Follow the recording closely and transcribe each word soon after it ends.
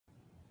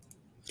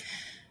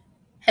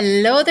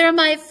Hello there,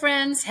 my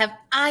friends. Have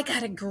I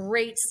got a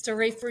great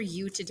story for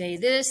you today?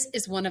 This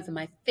is one of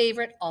my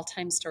favorite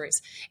all-time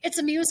stories. It's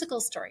a musical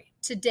story.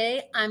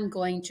 Today, I'm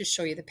going to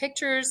show you the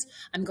pictures.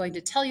 I'm going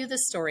to tell you the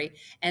story.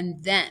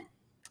 And then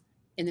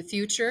in the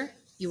future,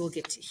 you will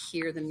get to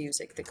hear the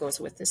music that goes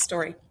with this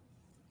story.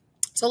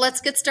 So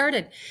let's get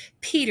started.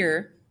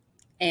 Peter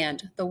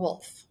and the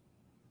Wolf.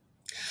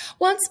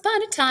 Once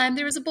upon a time,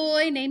 there was a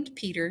boy named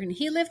Peter, and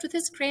he lived with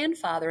his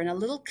grandfather in a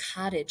little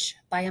cottage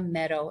by a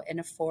meadow in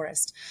a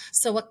forest.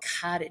 So a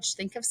cottage,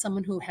 think of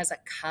someone who has a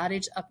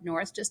cottage up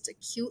north, just a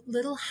cute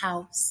little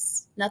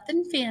house,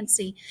 nothing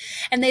fancy.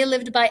 And they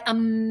lived by a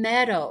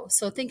meadow.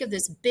 So think of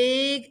this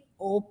big,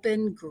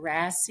 open,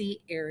 grassy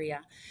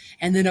area.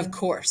 And then, of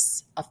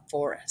course, a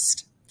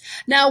forest.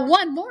 Now,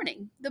 one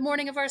morning, the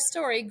morning of our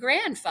story,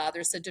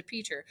 Grandfather said to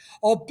Peter,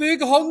 "A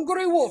big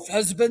hungry wolf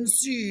has been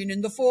seen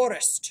in the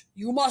forest.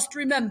 You must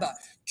remember,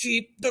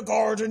 keep the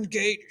garden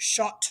gate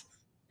shut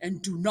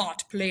and do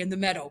not play in the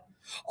meadow.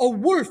 A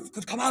wolf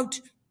could come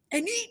out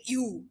and eat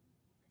you."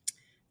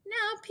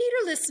 Now,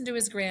 Peter listened to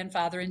his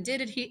grandfather and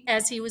did it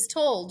as he was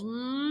told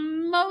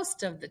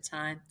most of the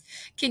time.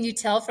 Can you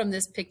tell from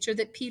this picture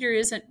that Peter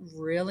isn't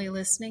really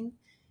listening?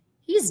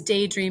 He's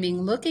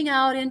daydreaming, looking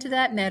out into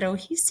that meadow.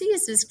 He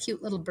sees this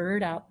cute little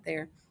bird out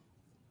there.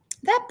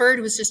 That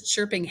bird was just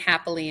chirping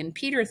happily, and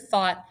Peter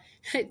thought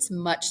it's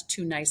much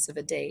too nice of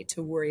a day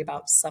to worry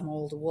about some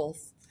old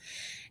wolf.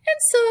 And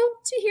so,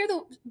 to hear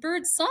the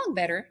bird's song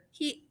better,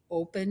 he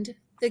opened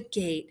the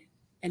gate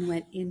and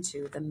went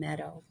into the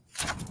meadow.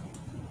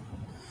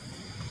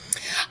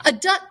 A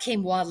duck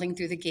came waddling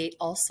through the gate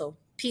also.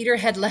 Peter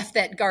had left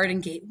that garden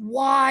gate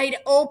wide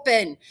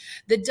open.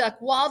 The duck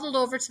waddled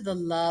over to the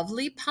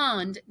lovely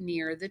pond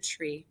near the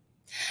tree.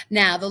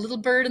 Now, the little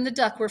bird and the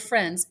duck were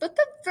friends, but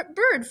the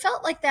bird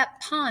felt like that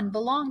pond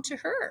belonged to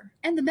her,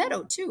 and the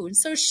meadow too, and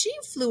so she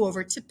flew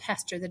over to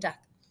pester the duck.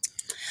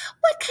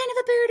 "What kind of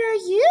a bird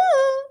are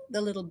you?"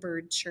 the little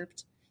bird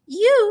chirped.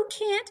 "You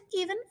can't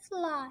even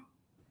fly."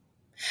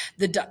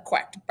 The duck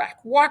quacked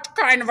back, "What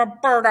kind of a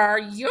bird are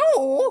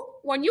you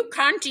when you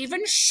can't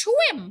even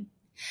swim?"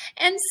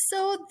 And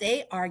so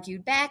they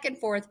argued back and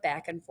forth,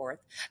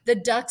 the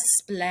duck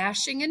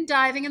splashing and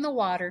diving in the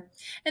water,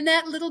 and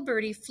that little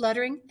birdie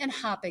fluttering and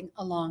hopping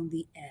along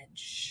the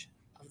edge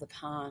of the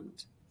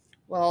pond.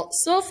 Well,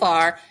 so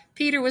far,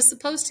 Peter was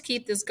supposed to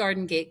keep this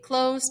garden gate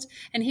closed,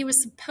 and he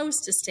was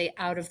supposed to stay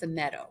out of the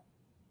meadow.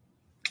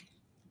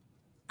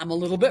 I'm a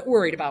little bit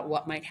worried about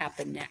what might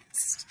happen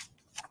next.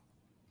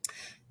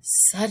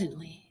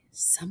 Suddenly,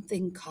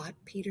 something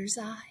caught Peter's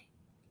eye.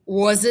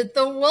 Was it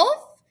the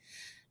wolf?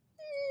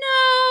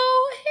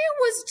 No, it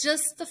was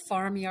just the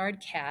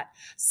farmyard cat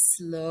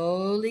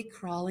slowly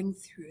crawling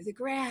through the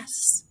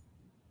grass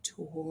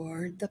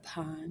toward the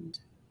pond.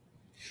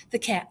 The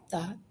cat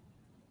thought,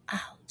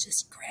 "I'll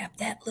just grab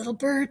that little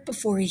bird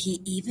before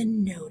he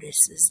even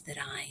notices that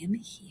I am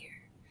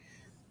here."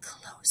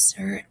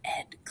 Closer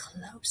and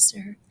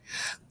closer,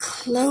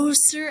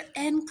 closer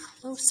and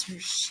closer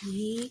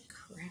she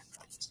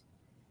crept.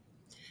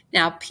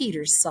 Now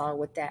Peter saw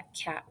what that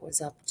cat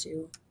was up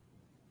to.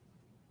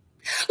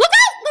 "Look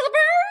out, little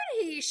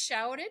bird!" he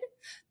shouted.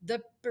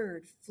 The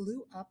bird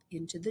flew up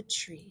into the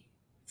tree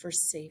for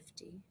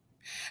safety.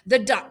 The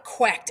duck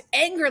quacked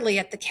angrily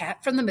at the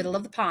cat from the middle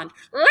of the pond.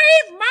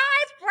 "Leave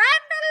my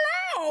friend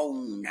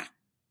alone!"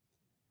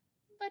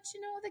 But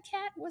the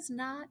cat was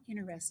not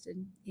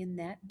interested in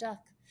that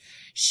duck.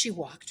 She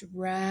walked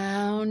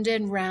round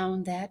and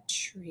round that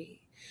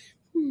tree,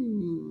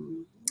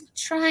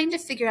 trying to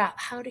figure out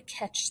how to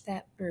catch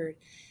that bird.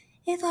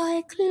 "If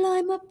I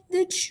climb up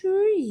the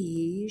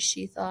tree,"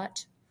 she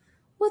thought,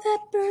 "will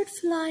that bird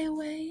fly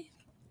away?"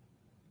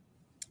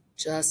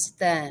 Just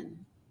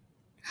then,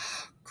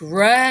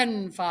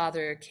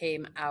 Grandfather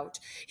came out.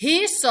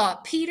 He saw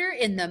Peter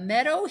in the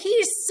meadow.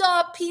 He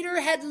saw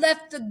Peter had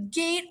left the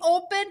gate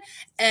open,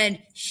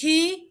 and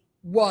he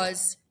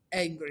was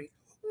angry.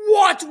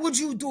 "What would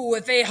you do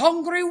if a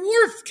hungry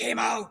wolf came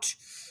out?"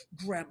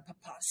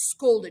 Grandpapa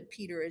scolded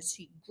Peter as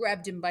he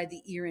grabbed him by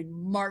the ear and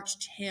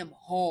marched him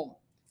home.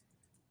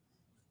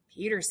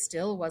 Peter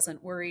still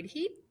wasn't worried.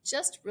 He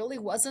just really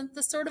wasn't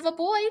the sort of a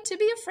boy to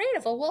be afraid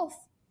of a wolf.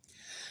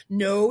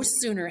 No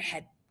sooner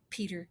had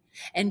Peter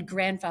and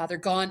Grandfather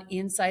gone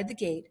inside the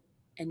gate,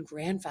 and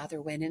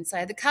Grandfather went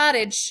inside the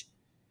cottage,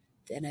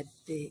 then a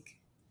big,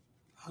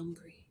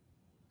 hungry,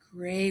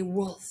 gray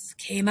wolf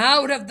came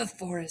out of the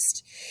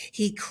forest.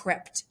 He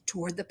crept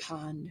toward the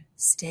pond,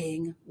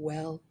 staying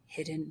well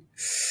hidden.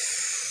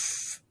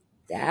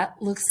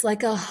 That looks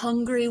like a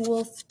hungry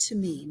wolf to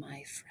me,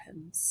 my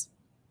friends.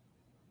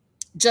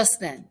 Just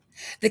then,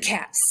 the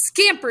cat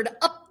scampered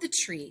up the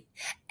tree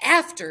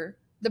after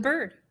the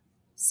bird.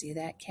 See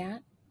that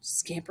cat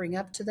scampering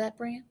up to that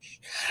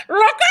branch? "Look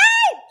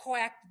out!"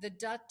 quacked the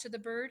duck to the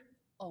bird.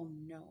 Oh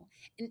no.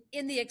 And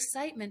in the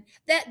excitement,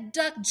 that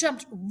duck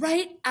jumped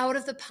right out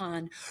of the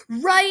pond,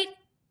 right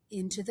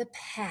into the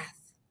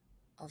path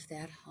of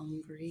that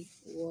hungry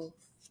wolf.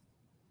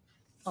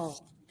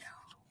 Oh no.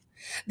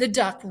 The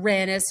duck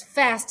ran as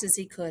fast as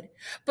he could,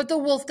 but the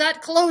wolf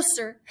got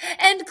closer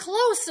and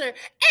closer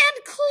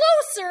and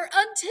closer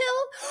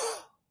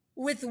until,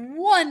 with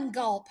one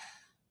gulp,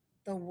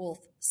 the wolf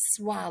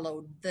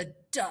swallowed the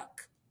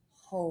duck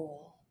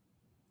whole.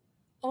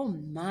 Oh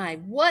my,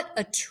 what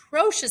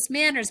atrocious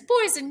manners,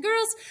 boys and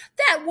girls.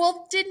 That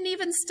wolf didn't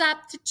even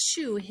stop to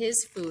chew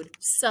his food.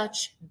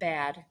 Such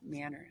bad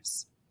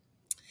manners.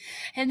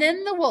 And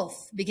then the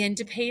wolf began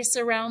to pace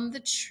around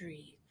the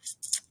tree,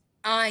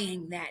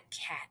 eyeing that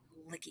cat,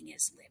 licking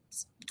his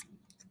lips.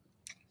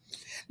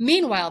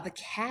 Meanwhile, the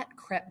cat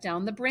crept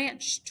down the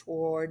branch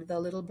toward the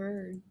little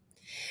bird.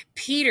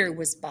 Peter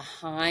was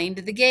behind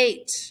the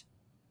gate.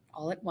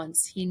 All at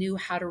once, he knew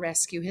how to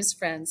rescue his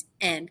friends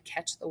and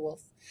catch the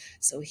wolf.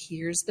 So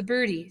here's the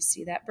birdie.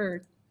 See that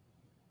bird?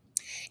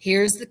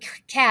 Here's the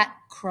cat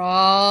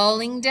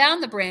crawling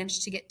down the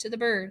branch to get to the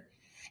bird.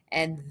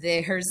 And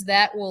there's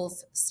that wolf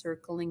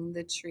circling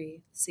the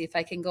tree. See if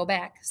I can go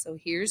back. So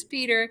here's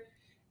Peter.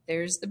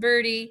 There's the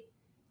birdie.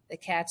 The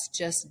cat's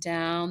just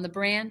down the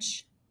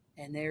branch.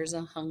 And there's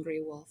a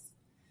hungry wolf.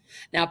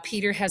 Now,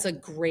 Peter has a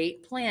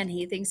great plan.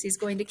 He thinks he's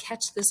going to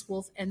catch this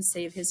wolf and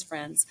save his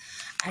friends.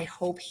 I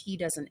hope he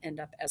doesn't end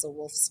up as a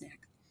wolf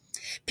snack.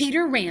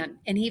 Peter ran,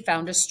 and he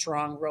found a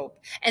strong rope.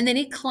 And then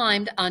he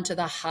climbed onto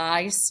the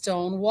high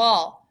stone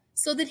wall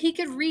so that he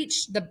could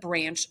reach the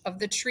branch of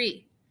the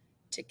tree.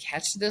 To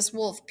catch this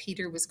wolf,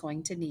 Peter was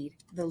going to need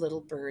the little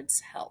bird's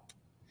help.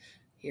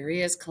 Here he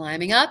is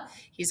climbing up.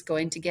 He's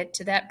going to get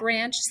to that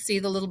branch. See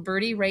the little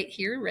birdie right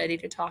here, ready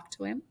to talk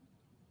to him?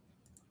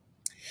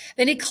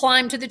 Then he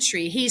climbed to the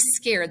tree. He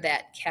scared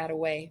that cat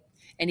away,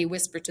 and he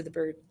whispered to the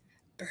bird,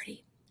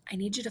 "Birdie, I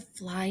need you to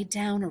fly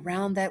down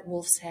around that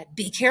wolf's head.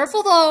 Be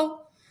careful,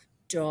 though.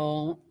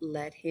 Don't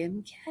let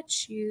him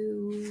catch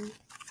you."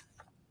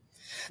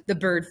 The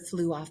bird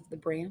flew off the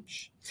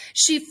branch.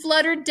 She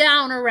fluttered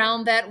down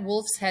around that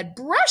wolf's head,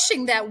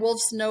 brushing that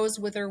wolf's nose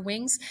with her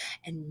wings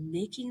and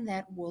making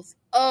that wolf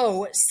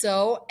oh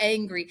so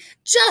angry.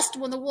 Just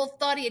when the wolf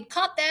thought he had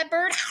caught that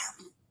bird,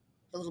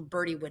 the little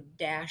birdie would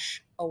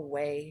dash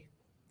away.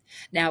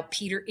 Now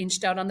Peter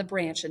inched out on the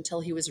branch until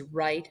he was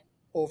right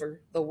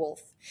over the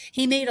wolf.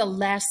 He made a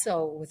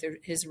lasso with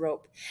his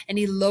rope, and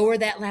he lowered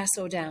that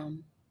lasso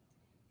down,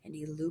 and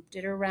he looped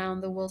it around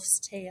the wolf's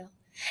tail.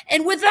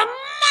 And with a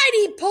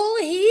mighty pull,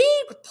 he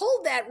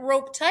pulled that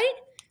rope tight.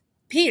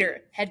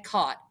 Peter had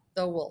caught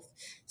the wolf.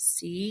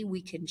 See, we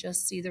can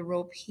just see the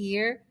rope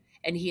here,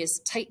 and he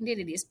has tightened it,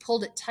 and he has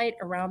pulled it tight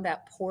around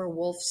that poor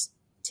wolf's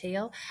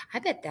tail. I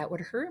bet that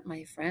would hurt,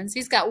 my friends.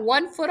 He's got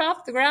 1 foot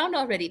off the ground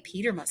already.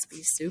 Peter must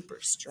be super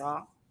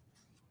strong.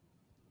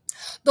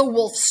 The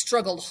wolf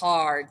struggled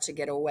hard to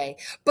get away,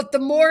 but the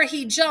more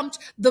he jumped,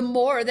 the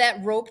more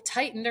that rope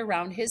tightened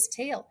around his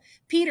tail.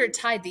 Peter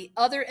tied the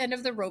other end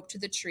of the rope to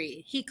the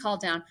tree. He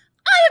called down,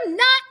 "I am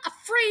not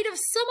afraid of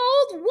some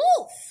old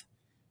wolf."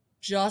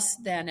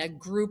 Just then, a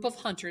group of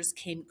hunters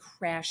came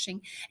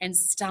crashing and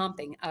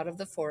stomping out of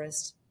the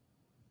forest,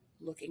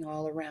 looking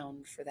all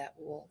around for that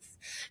wolf.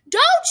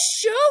 "Don't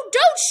shoot!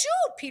 Don't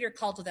shoot!" Peter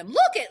called to them.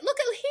 Look at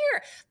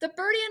here. The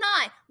birdie and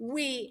I,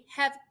 we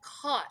have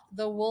caught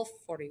the wolf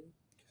for you."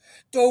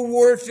 "The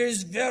wolf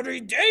is very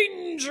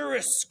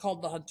dangerous,"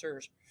 called the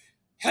hunters.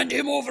 "Hand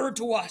him over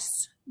to us."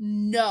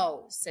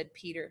 "No," said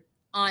Peter.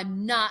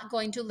 "I'm not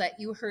going to let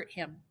you hurt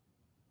him.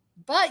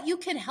 But you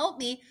can help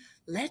me.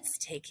 Let's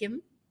take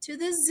him to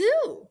the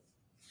zoo."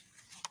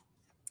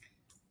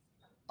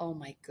 Oh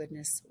my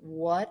goodness,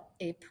 what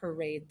a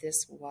parade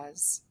this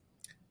was.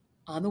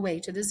 On the way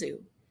to the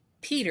zoo,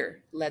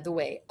 Peter led the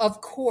way,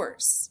 of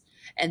course.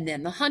 And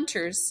then the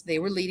hunters, they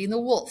were leading the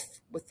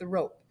wolf with the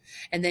rope.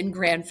 And then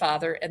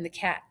grandfather and the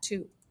cat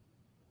too.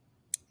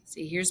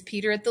 See, here's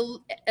Peter at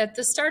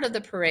the start of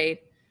the parade.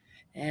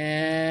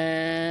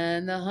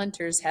 And the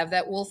hunters have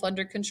that wolf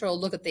under control.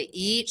 Look at, they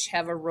each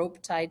have a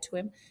rope tied to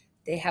him.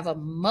 They have a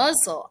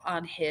muzzle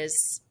on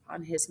his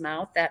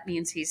mouth. That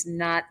means he's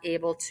not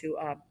able to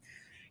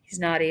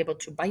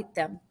bite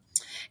them.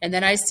 And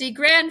then I see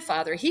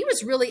grandfather. He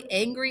was really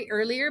angry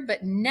earlier,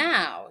 but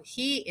now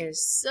he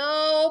is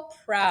so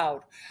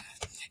proud.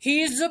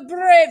 "He's a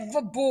brave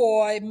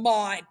boy,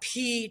 my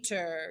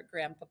Peter,"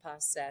 Grandpapa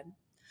said.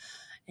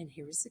 And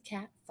here was the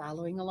cat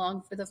following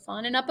along for the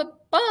fun. And up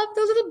above,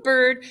 the little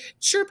bird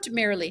chirped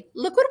merrily,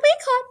 "Look what we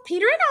caught,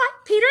 Peter and I.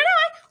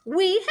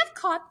 We have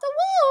caught the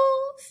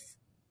wolf."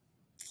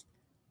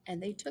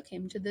 And they took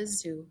him to the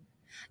zoo.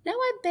 Now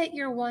I bet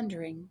you're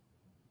wondering,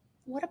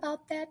 what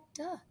about that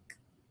duck?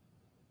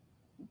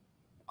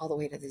 All the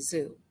way to the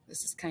zoo.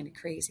 This is kind of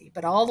crazy,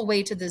 but all the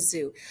way to the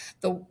zoo,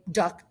 the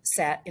duck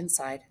sat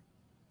inside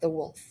the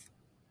wolf.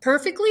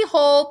 Perfectly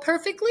whole,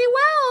 perfectly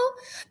well.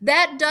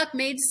 That duck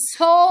made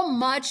so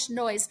much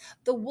noise,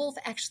 the wolf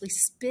actually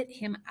spit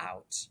him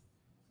out.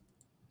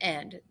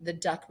 And the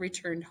duck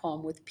returned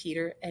home with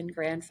Peter and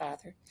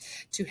grandfather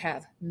to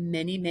have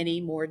many,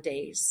 many more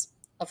days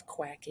of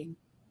quacking.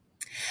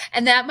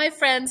 And that, my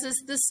friends,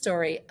 is the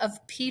story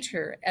of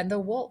Peter and the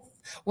wolf.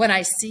 When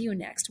I see you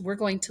next, we're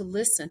going to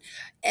listen.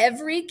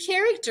 Every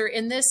character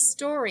in this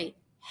story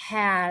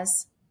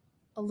has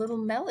a little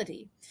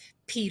melody.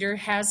 Peter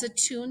has a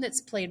tune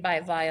that's played by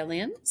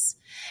violins,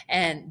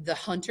 and the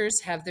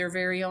hunters have their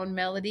very own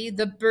melody.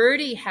 The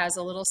birdie has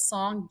a little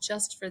song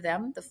just for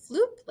them. The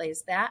flute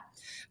plays that.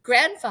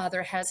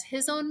 Grandfather has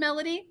his own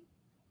melody,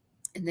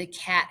 and the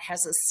cat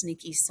has a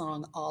sneaky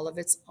song all of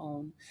its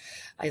own.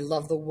 I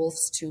love the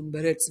wolf's tune,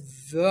 but it's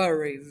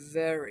very,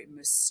 very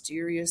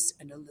mysterious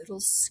and a little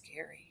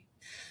scary.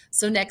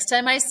 So next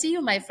time I see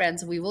you, my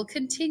friends, we will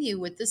continue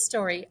with the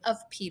story of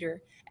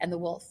Peter and the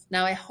wolf.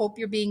 Now, I hope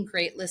you're being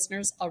great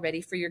listeners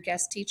already for your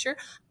guest teacher.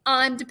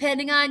 I'm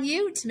depending on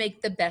you to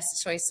make the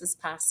best choices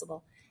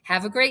possible.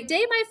 Have a great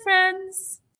day, my friends.